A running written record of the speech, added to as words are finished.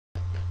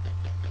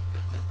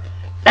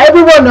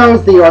Everyone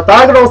knows the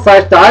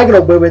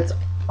orthogonal/diagonal movements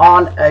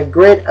on a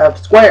grid of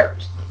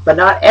squares, but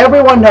not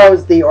everyone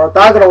knows the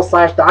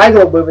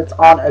orthogonal/diagonal movements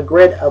on a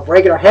grid of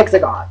regular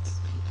hexagons.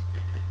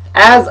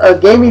 As a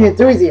gaming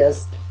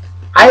enthusiast,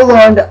 I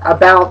learned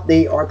about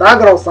the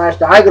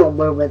orthogonal/diagonal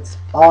movements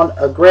on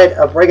a grid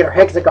of regular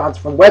hexagons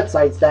from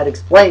websites that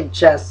explain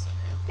chess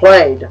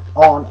played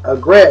on a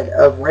grid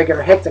of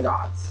regular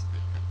hexagons.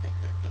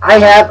 I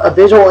have a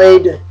visual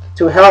aid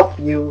to help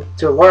you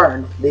to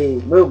learn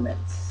the movements.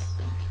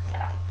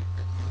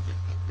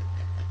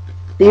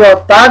 The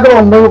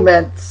orthogonal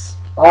movements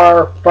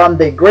are from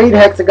the green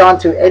hexagon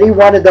to any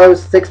one of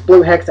those 6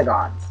 blue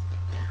hexagons.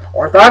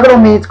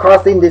 Orthogonal means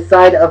crossing the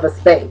side of a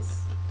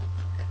space.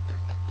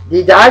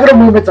 The diagonal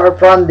movements are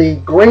from the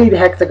green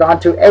hexagon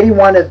to any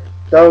one of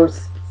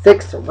those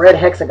 6 red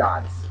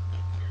hexagons.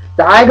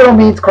 Diagonal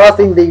means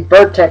crossing the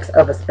vertex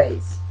of a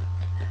space.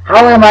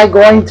 How am I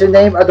going to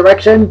name a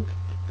direction?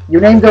 You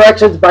name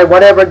directions by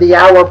whatever the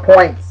hour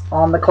points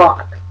on the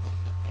clock.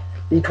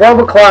 The 12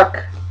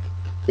 o'clock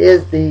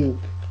is the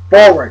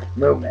forward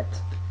movement.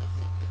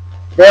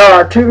 There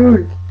are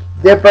 2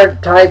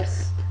 different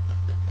types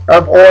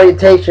of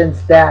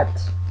orientations that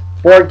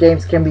board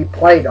games can be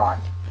played on.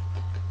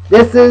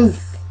 This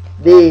is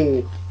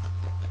the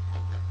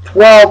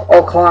 12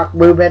 o'clock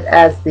movement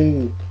as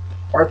the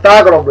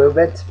orthogonal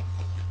movement,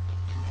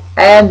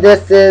 and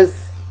this is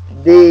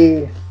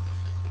the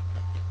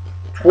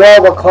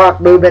 12 o'clock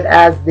movement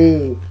as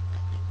the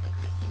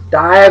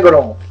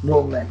diagonal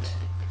movement.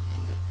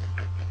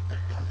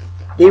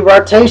 The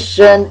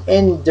rotation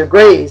in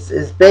degrees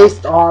is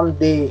based on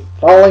the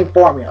following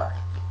formula.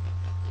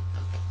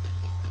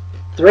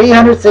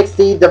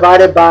 360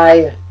 divided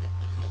by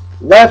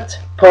left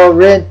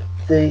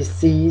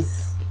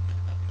parentheses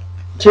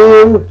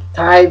 2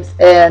 times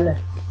n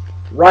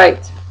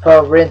right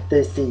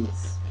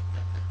parentheses.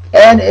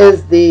 N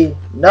is the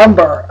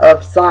number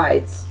of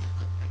sides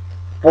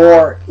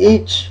for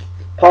each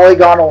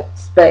polygonal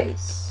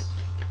space.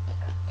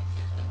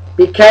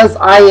 Because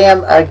I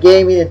am a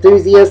gaming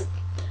enthusiast,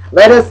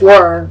 let us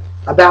learn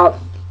about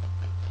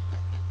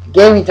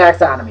gaming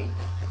taxonomy.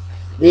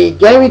 The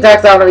gaming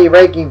taxonomy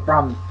ranking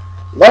from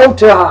low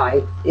to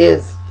high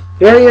is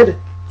period,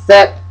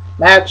 set,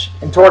 match,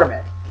 and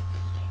tournament.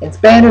 In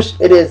Spanish,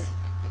 it is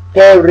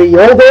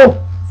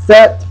periodo,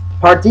 set,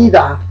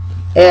 partida,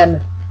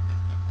 and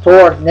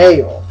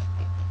torneo.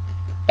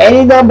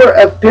 Any number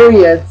of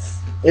periods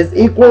is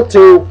equal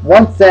to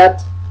 1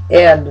 set,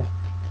 and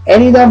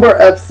any number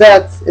of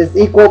sets is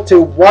equal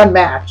to 1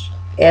 match,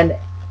 and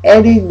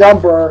any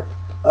number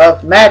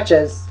of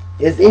matches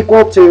is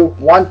equal to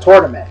 1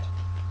 tournament.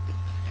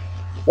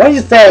 When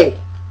you say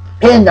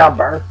PIN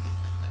number,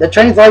 the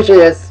translation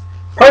is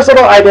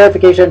personal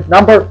identification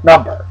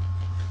number.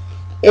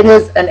 It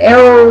is an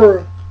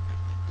error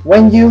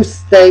when you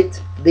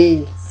state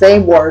the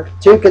same word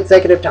 2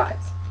 consecutive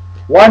times,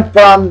 one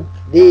from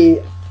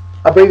the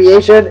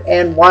abbreviation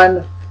and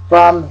one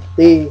from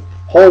the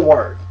whole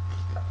word.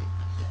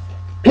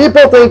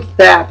 People think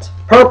that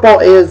purple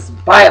is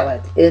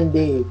violet in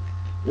the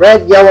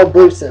red, yellow,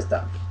 blue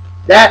system.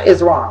 That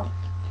is wrong.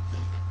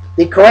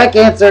 The correct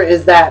answer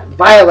is that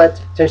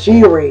violet,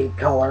 tertiary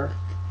color,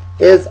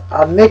 is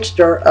a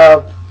mixture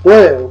of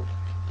blue,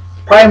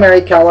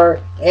 primary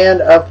color,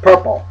 and of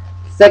purple,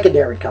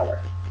 secondary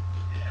color.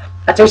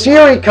 A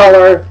tertiary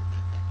color,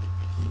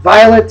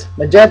 violet,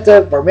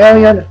 magenta,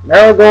 vermilion,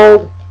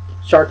 marigold,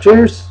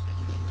 chartreuse,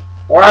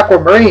 or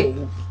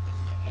aquamarine,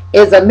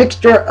 is a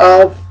mixture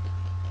of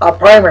a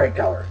primary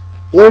color,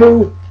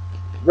 blue,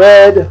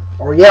 red,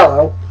 or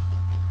yellow,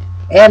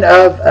 and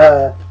of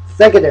a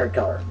secondary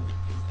color,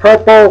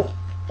 purple,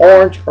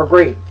 orange, or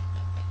green.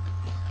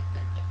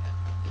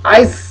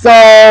 I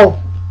saw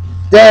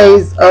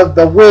days of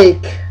the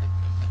week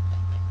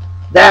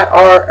that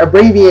are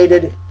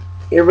abbreviated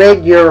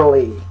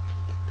irregularly.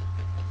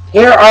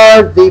 Here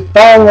are the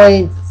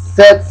following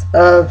sets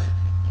of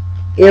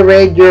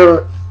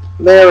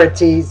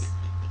irregularities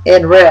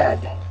in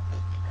red.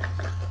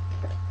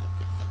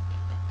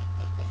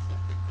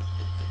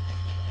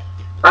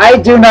 I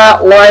do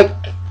not like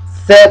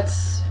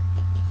sets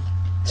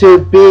to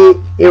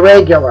be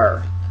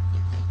irregular.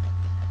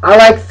 I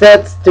like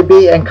sets to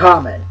be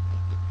uncommon.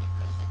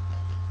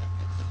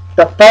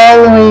 The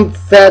following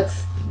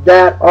sets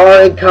that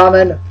are in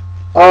common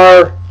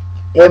are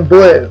in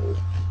blue.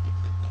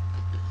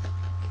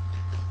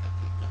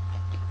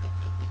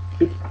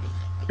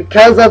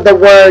 Because of the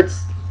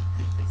words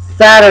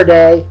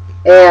Saturday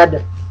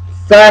and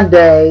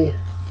Sunday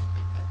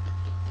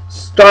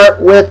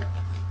start with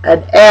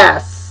an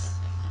S,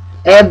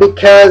 and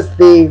because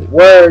the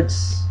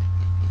words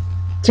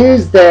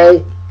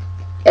Tuesday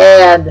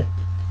and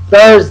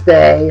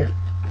Thursday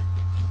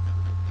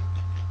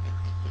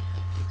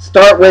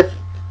start with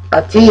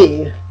a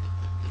T,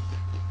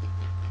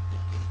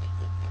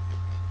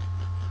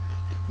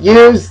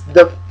 use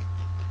the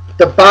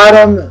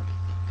bottom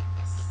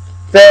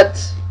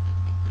set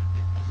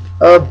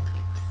of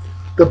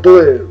the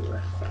blue.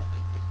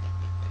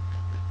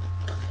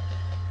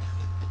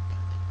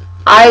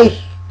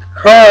 I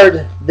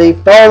heard the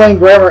following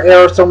grammar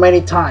error so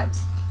many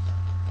times.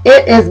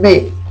 It is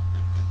me.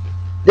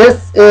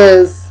 This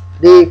is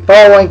the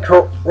following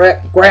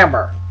correct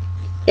grammar.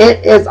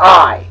 It is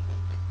I.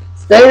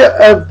 State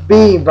of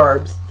being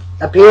verbs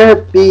appear,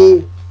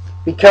 be,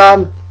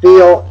 become,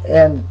 feel,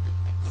 and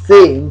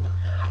seem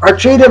are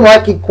treated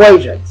like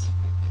equations.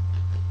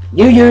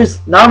 You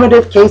use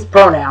nominative case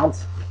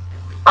pronouns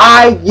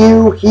I,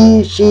 you,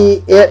 he,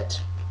 she,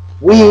 it,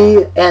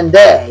 we, and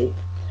they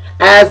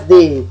as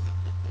the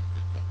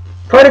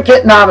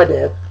predicate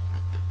nominative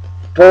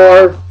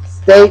for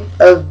state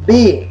of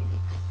being.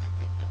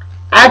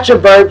 Action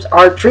verbs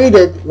are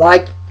treated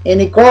like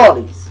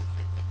inequalities.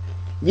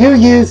 You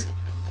use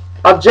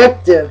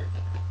objective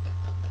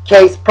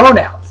case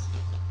pronouns.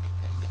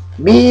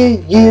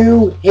 Me,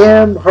 you,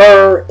 him,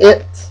 her,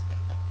 it,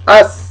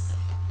 us,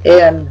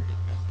 and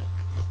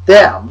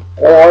them,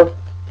 or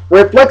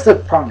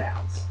reflexive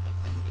pronouns.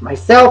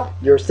 Myself,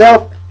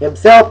 yourself,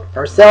 himself,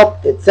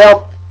 herself,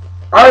 itself,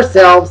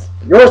 ourselves,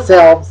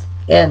 yourselves,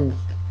 and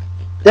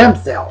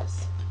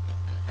themselves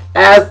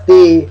as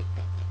the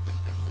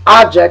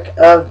object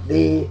of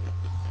the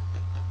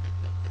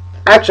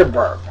action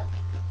verb.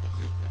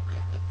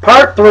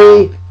 Part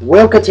 3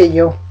 will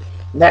continue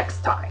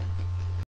next time.